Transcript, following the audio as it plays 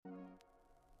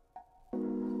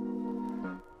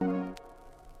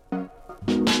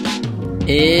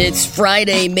It's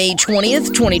Friday, May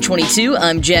 20th, 2022.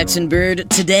 I'm Jackson Bird.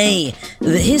 Today,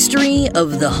 the history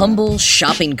of the humble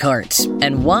shopping cart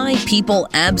and why people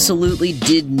absolutely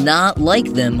did not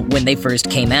like them when they first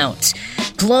came out.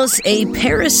 Plus, a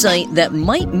parasite that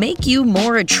might make you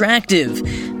more attractive,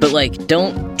 but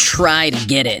don't try to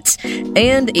get it.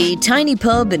 And a tiny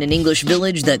pub in an English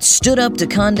village that stood up to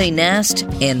Condé Nast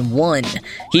and won.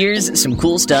 Here's some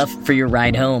cool stuff for your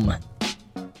ride home.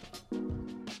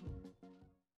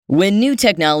 When new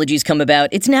technologies come about,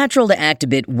 it's natural to act a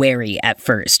bit wary at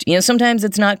first. Sometimes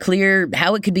it's not clear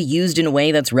how it could be used in a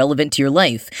way that's relevant to your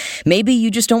life. Maybe you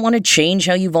just don't want to change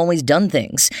how you've always done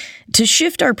things. To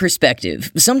shift our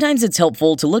perspective, sometimes it's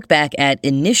helpful to look back at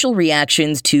initial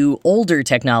reactions to older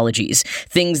technologies,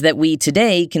 things that we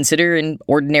today consider an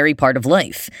ordinary part of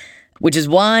life. Which is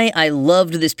why I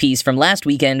loved this piece from last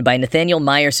weekend by Nathaniel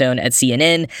Meyersohn at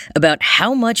CNN about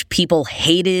how much people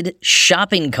hated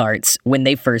shopping carts when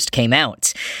they first came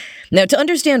out. Now, to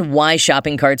understand why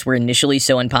shopping carts were initially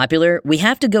so unpopular, we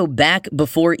have to go back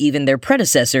before even their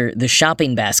predecessor, the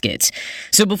shopping basket.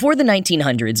 So before the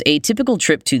 1900s, a typical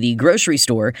trip to the grocery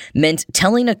store meant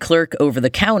telling a clerk over the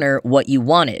counter what you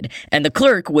wanted, and the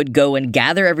clerk would go and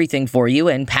gather everything for you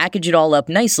and package it all up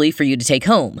nicely for you to take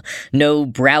home. No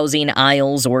browsing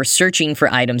aisles or searching for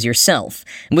items yourself.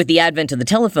 With the advent of the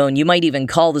telephone, you might even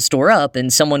call the store up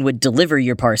and someone would deliver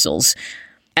your parcels.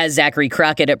 As Zachary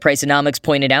Crockett at Priceonomics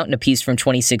pointed out in a piece from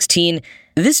 2016,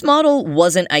 this model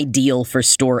wasn't ideal for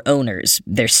store owners.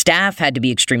 Their staff had to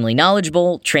be extremely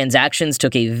knowledgeable, transactions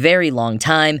took a very long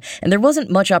time, and there wasn't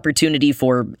much opportunity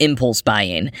for impulse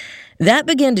buying. That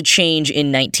began to change in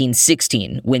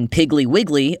 1916 when Piggly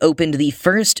Wiggly opened the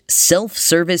first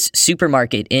self-service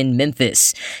supermarket in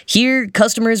Memphis. Here,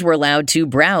 customers were allowed to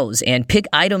browse and pick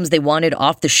items they wanted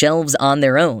off the shelves on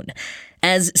their own.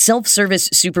 As self-service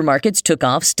supermarkets took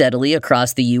off steadily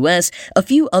across the U.S., a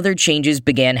few other changes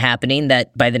began happening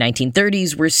that, by the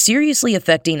 1930s, were seriously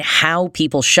affecting how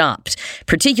people shopped,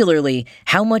 particularly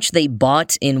how much they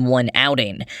bought in one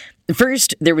outing.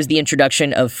 First, there was the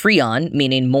introduction of Freon,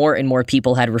 meaning more and more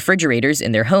people had refrigerators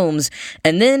in their homes,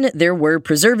 and then there were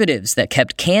preservatives that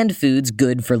kept canned foods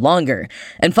good for longer.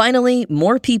 And finally,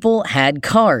 more people had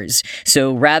cars,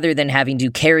 so rather than having to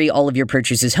carry all of your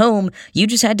purchases home, you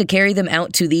just had to carry them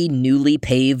out to the newly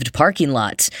paved parking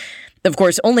lot. Of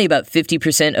course, only about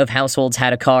 50% of households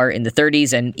had a car in the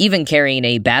 30s, and even carrying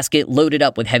a basket loaded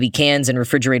up with heavy cans and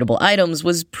refrigeratable items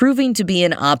was proving to be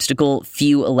an obstacle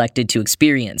few elected to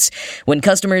experience. When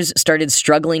customers started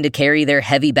struggling to carry their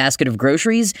heavy basket of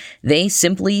groceries, they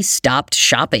simply stopped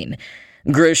shopping.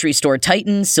 Grocery store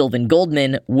titan Sylvan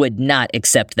Goldman would not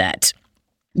accept that.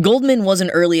 Goldman was an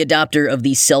early adopter of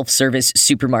the self-service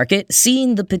supermarket,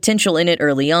 seeing the potential in it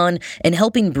early on and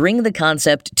helping bring the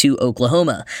concept to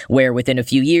Oklahoma, where within a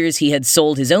few years he had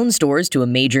sold his own stores to a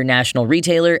major national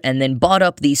retailer and then bought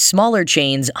up the smaller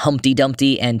chains Humpty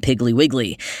Dumpty and Piggly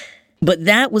Wiggly. But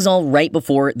that was all right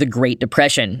before the Great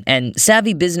Depression, and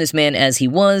savvy businessman as he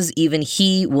was, even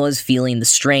he was feeling the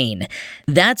strain.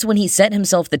 That's when he set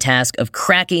himself the task of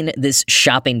cracking this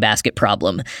shopping basket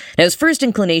problem. Now, his first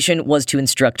inclination was to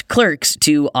instruct clerks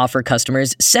to offer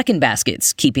customers second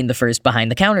baskets, keeping the first behind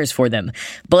the counters for them.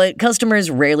 But customers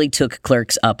rarely took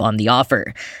clerks up on the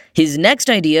offer. His next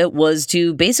idea was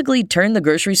to basically turn the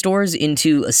grocery stores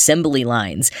into assembly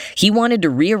lines. He wanted to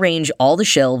rearrange all the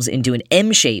shelves into an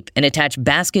M shape and attach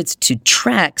baskets to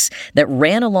tracks that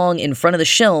ran along in front of the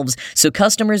shelves so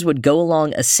customers would go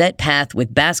along a set path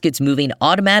with baskets moving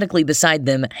automatically beside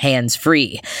them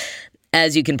hands-free.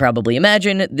 As you can probably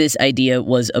imagine, this idea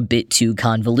was a bit too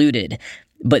convoluted.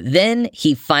 But then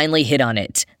he finally hit on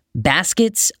it.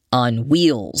 Baskets on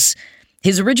wheels.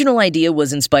 His original idea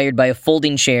was inspired by a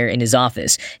folding chair in his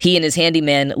office. He and his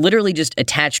handyman literally just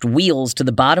attached wheels to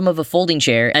the bottom of a folding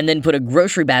chair and then put a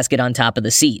grocery basket on top of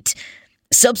the seat.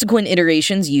 Subsequent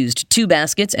iterations used two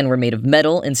baskets and were made of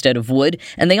metal instead of wood,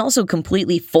 and they also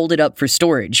completely folded up for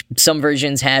storage. Some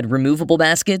versions had removable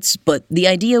baskets, but the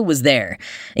idea was there.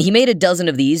 He made a dozen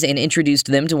of these and introduced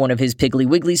them to one of his Piggly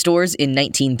Wiggly stores in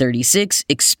 1936,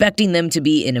 expecting them to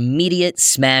be an immediate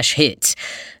smash hit.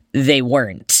 They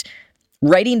weren't.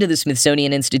 Writing to the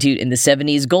Smithsonian Institute in the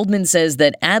 70s, Goldman says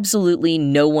that absolutely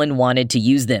no one wanted to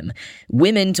use them.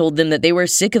 Women told them that they were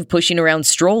sick of pushing around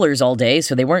strollers all day,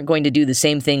 so they weren't going to do the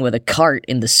same thing with a cart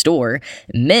in the store.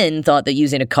 Men thought that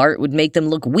using a cart would make them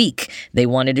look weak. They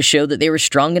wanted to show that they were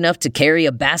strong enough to carry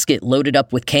a basket loaded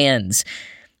up with cans.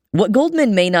 What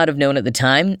Goldman may not have known at the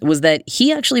time was that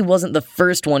he actually wasn't the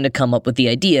first one to come up with the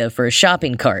idea for a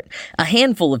shopping cart. A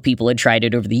handful of people had tried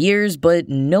it over the years, but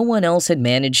no one else had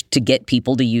managed to get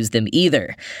people to use them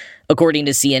either. According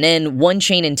to CNN, one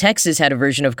chain in Texas had a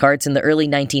version of carts in the early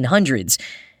 1900s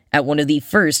at one of the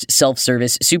first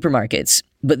self-service supermarkets.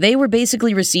 But they were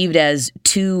basically received as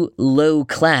too low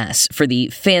class for the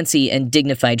fancy and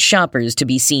dignified shoppers to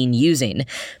be seen using.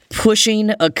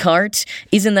 Pushing a cart?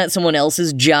 Isn't that someone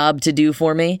else's job to do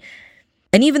for me?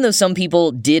 And even though some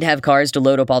people did have cars to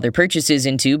load up all their purchases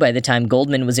into by the time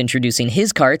Goldman was introducing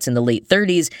his carts in the late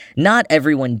 30s, not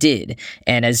everyone did.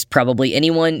 And as probably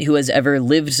anyone who has ever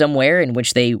lived somewhere in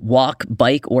which they walk,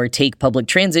 bike, or take public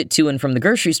transit to and from the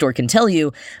grocery store can tell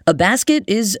you, a basket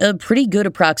is a pretty good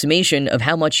approximation of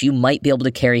how much you might be able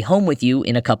to carry home with you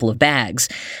in a couple of bags.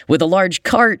 With a large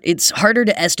cart, it's harder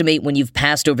to estimate when you've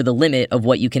passed over the limit of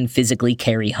what you can physically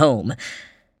carry home.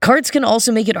 Carts can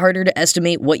also make it harder to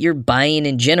estimate what you're buying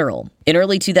in general. An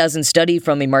early 2000 study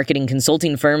from a marketing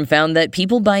consulting firm found that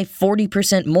people buy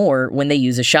 40% more when they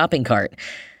use a shopping cart.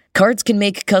 Carts can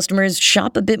make customers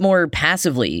shop a bit more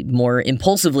passively, more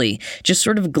impulsively, just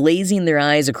sort of glazing their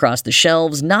eyes across the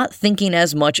shelves, not thinking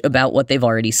as much about what they've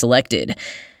already selected.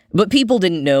 But people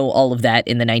didn't know all of that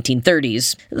in the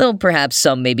 1930s, though perhaps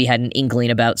some maybe had an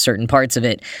inkling about certain parts of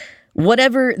it.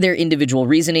 Whatever their individual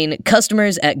reasoning,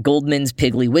 customers at Goldman's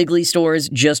Piggly Wiggly stores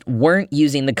just weren't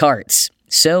using the carts.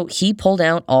 So he pulled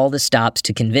out all the stops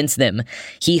to convince them.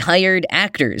 He hired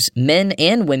actors, men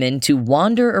and women, to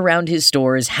wander around his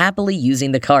stores happily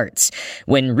using the carts.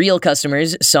 When real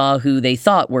customers saw who they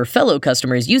thought were fellow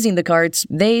customers using the carts,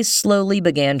 they slowly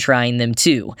began trying them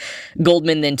too.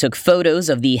 Goldman then took photos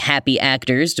of the happy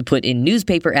actors to put in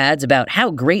newspaper ads about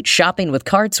how great shopping with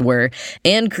carts were,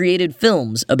 and created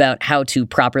films about how to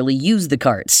properly use the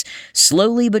carts.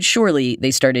 Slowly but surely,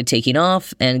 they started taking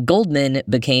off, and Goldman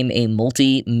became a multi-millionaire.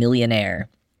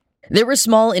 There were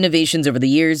small innovations over the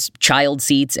years, child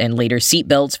seats and later seat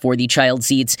belts for the child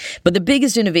seats, but the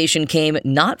biggest innovation came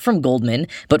not from Goldman,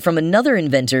 but from another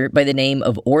inventor by the name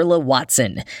of Orla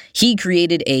Watson. He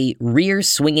created a rear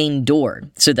swinging door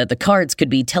so that the carts could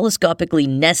be telescopically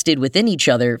nested within each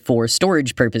other for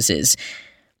storage purposes.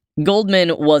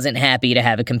 Goldman wasn't happy to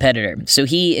have a competitor, so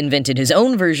he invented his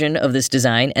own version of this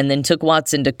design and then took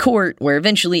Watson to court, where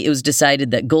eventually it was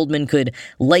decided that Goldman could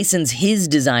license his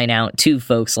design out to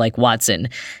folks like Watson.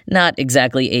 Not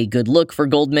exactly a good look for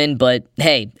Goldman, but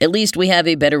hey, at least we have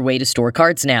a better way to store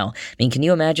carts now. I mean, can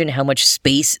you imagine how much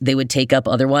space they would take up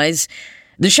otherwise?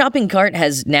 The shopping cart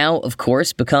has now, of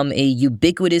course, become a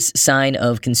ubiquitous sign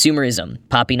of consumerism,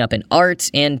 popping up in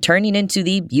art and turning into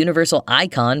the universal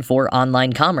icon for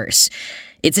online commerce.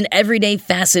 It's an everyday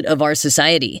facet of our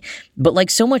society, but like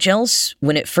so much else,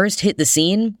 when it first hit the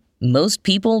scene, most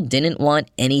people didn't want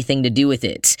anything to do with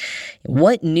it.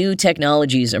 What new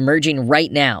technologies emerging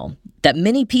right now that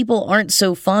many people aren't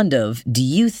so fond of do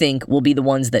you think will be the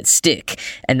ones that stick,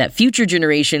 and that future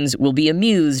generations will be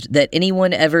amused that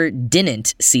anyone ever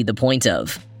didn't see the point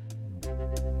of?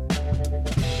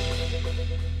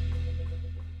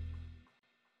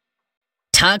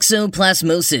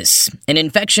 Toxoplasmosis, an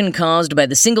infection caused by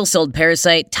the single-celled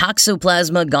parasite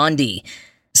Toxoplasma gondii.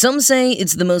 Some say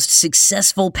it's the most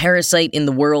successful parasite in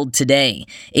the world today.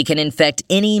 It can infect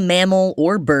any mammal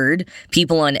or bird.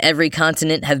 People on every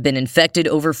continent have been infected,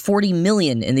 over 40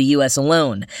 million in the US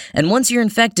alone. And once you're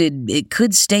infected, it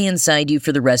could stay inside you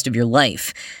for the rest of your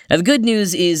life. Now, the good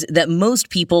news is that most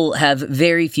people have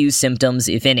very few symptoms,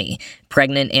 if any.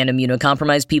 Pregnant and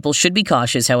immunocompromised people should be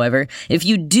cautious, however. If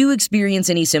you do experience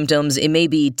any symptoms, it may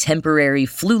be temporary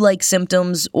flu-like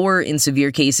symptoms, or in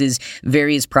severe cases,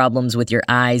 various problems with your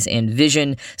eyes and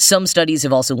vision. Some studies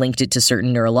have also linked it to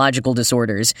certain neurological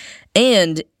disorders.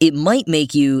 And it might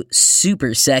make you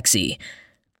super sexy.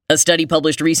 A study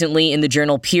published recently in the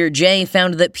journal Peer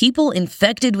found that people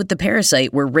infected with the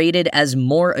parasite were rated as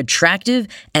more attractive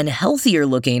and healthier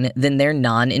looking than their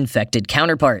non-infected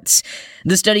counterparts.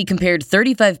 The study compared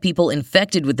 35 people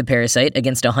infected with the parasite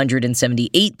against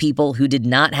 178 people who did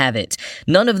not have it.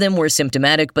 None of them were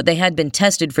symptomatic, but they had been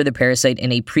tested for the parasite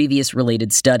in a previous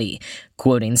related study.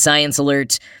 Quoting Science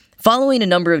Alert, following a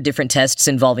number of different tests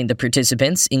involving the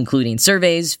participants, including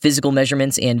surveys, physical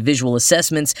measurements, and visual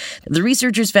assessments, the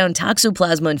researchers found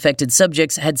Toxoplasma-infected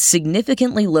subjects had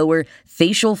significantly lower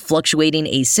facial fluctuating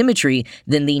asymmetry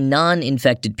than the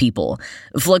non-infected people.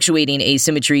 Fluctuating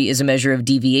asymmetry is a measure of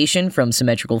deviation from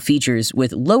symmetrical features,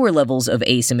 with lower levels of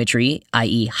asymmetry,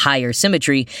 i.e. higher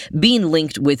symmetry, being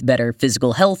linked with better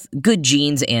physical health, good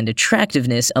genes, and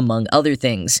attractiveness, among other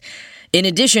things. In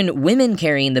addition, women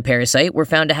carrying the parasite were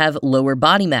found to have lower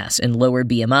body mass and lower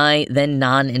BMI than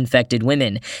non-infected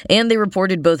women, and they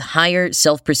reported both higher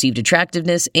self-perceived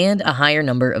attractiveness and a higher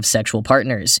number of sexual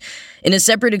partners. In a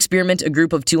separate experiment, a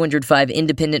group of 205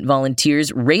 independent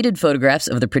volunteers rated photographs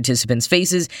of the participants'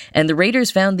 faces, and the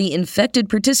raters found the infected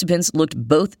participants looked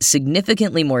both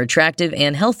significantly more attractive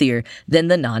and healthier than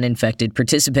the non-infected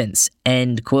participants.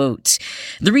 End quote.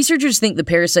 The researchers think the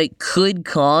parasite could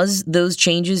cause those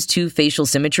changes to facial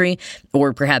symmetry,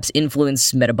 or perhaps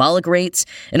influence metabolic rates,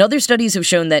 and other studies have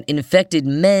shown that infected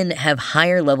men have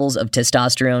higher levels of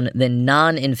testosterone than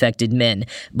non-infected men.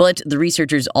 But the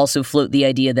researchers also float the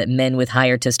idea that men with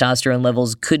higher testosterone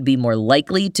levels could be more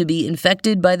likely to be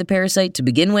infected by the parasite to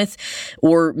begin with,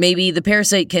 or maybe the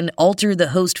parasite can alter the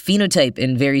host phenotype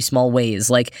in very small ways,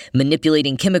 like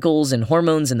manipulating chemicals and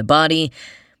hormones in the body.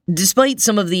 Despite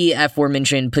some of the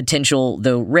aforementioned potential,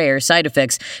 though rare, side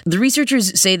effects, the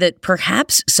researchers say that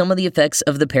perhaps some of the effects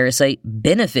of the parasite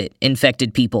benefit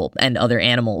infected people and other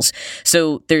animals.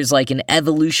 So there's like an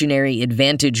evolutionary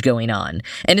advantage going on.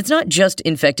 And it's not just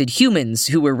infected humans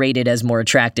who were rated as more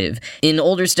attractive. An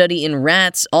older study in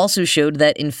rats also showed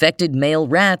that infected male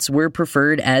rats were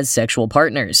preferred as sexual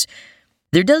partners.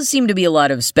 There does seem to be a lot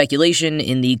of speculation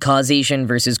in the causation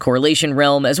versus correlation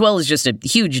realm, as well as just a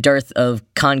huge dearth of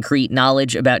concrete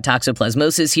knowledge about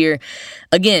toxoplasmosis here.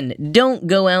 Again, don't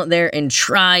go out there and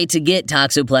try to get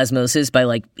toxoplasmosis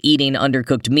by eating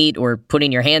undercooked meat or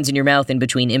putting your hands in your mouth in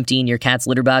between emptying your cat's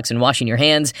litter box and washing your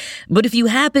hands. But if you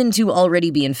happen to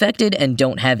already be infected and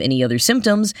don't have any other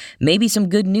symptoms, maybe some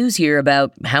good news here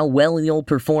about how well you'll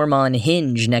perform on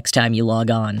Hinge next time you log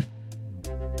on.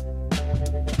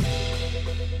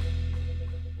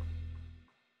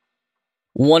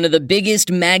 One of the biggest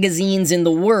magazines in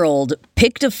the world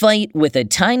picked a fight with a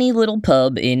tiny little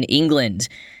pub in England.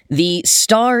 The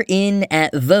Star Inn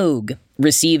at Vogue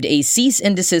received a cease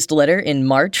and desist letter in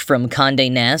March from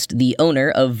Condé Nast, the owner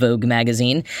of Vogue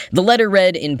magazine. The letter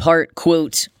read in part,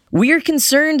 quote, "We're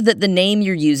concerned that the name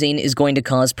you're using is going to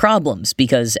cause problems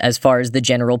because, as far as the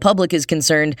general public is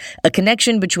concerned, a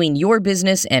connection between your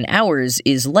business and ours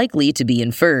is likely to be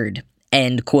inferred."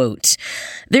 End quote.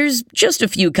 There's just a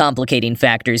few complicating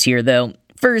factors here, though.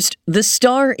 First, the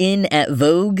Star Inn at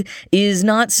Vogue is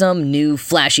not some new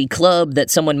flashy club that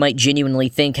someone might genuinely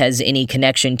think has any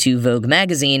connection to Vogue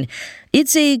magazine.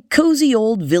 It's a cozy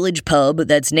old village pub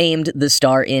that's named the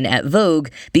Star Inn at Vogue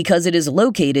because it is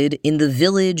located in the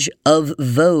village of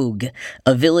Vogue,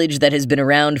 a village that has been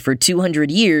around for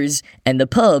 200 years, and the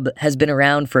pub has been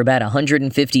around for about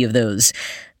 150 of those.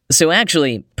 So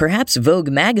actually, perhaps Vogue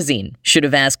magazine should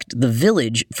have asked the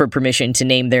village for permission to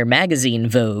name their magazine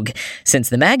Vogue, since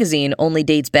the magazine only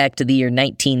dates back to the year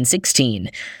 1916.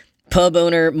 Pub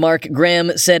owner Mark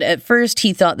Graham said at first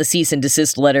he thought the cease and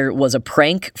desist letter was a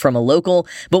prank from a local,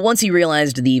 but once he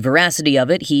realized the veracity of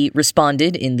it, he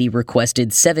responded in the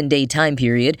requested 7-day time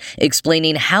period,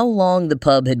 explaining how long the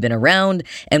pub had been around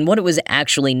and what it was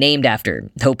actually named after,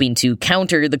 hoping to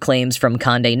counter the claims from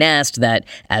Condé Nast that,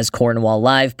 as Cornwall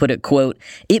Live put it, quote,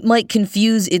 "It might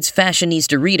confuse its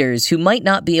fashionista readers who might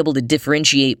not be able to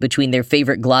differentiate between their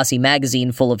favorite glossy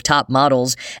magazine full of top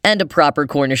models and a proper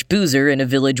Cornish boozer in a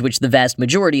village which the vast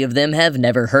majority of them have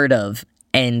never heard of."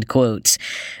 End quote.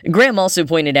 Graham also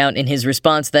pointed out in his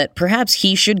response that perhaps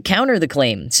he should counter the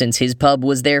claim, since his pub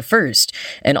was there first,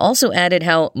 and also added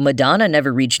how Madonna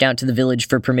never reached out to the village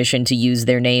for permission to use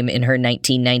their name in her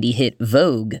 1990 hit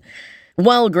Vogue.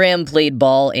 While Graham played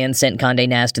ball and sent Condé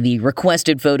Nast the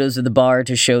requested photos of the bar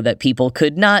to show that people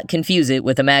could not confuse it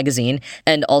with a magazine,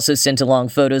 and also sent along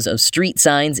photos of street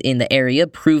signs in the area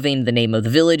proving the name of the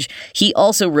village, he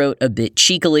also wrote a bit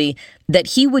cheekily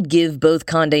that he would give both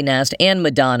Condé Nast and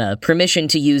Madonna permission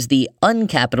to use the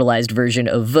uncapitalized version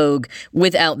of Vogue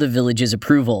without the village's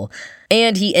approval.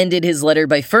 And he ended his letter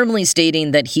by firmly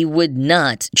stating that he would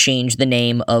not change the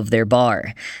name of their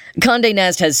bar. Condé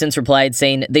Nast has since replied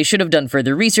saying they should have done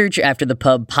further research after the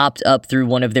pub popped up through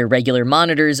one of their regular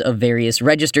monitors of various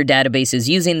registered databases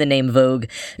using the name Vogue.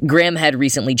 Graham had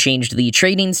recently changed the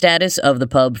trading status of the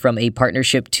pub from a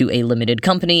partnership to a limited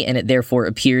company, and it therefore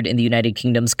appeared in the United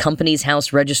Kingdom's Companies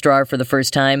House Registrar for the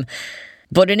first time.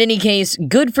 But in any case,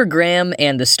 good for Graham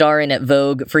and the Star Inn at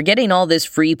Vogue for getting all this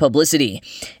free publicity.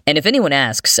 And if anyone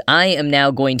asks, I am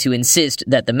now going to insist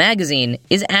that the magazine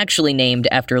is actually named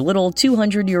after a little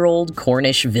 200-year-old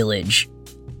Cornish village.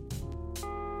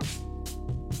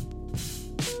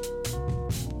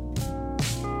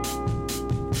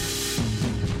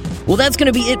 Well, that's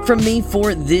going to be it from me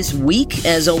for this week.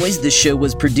 As always, the show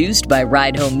was produced by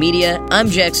Ride Home Media. I'm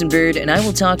Jackson Bird, and I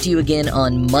will talk to you again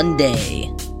on Monday.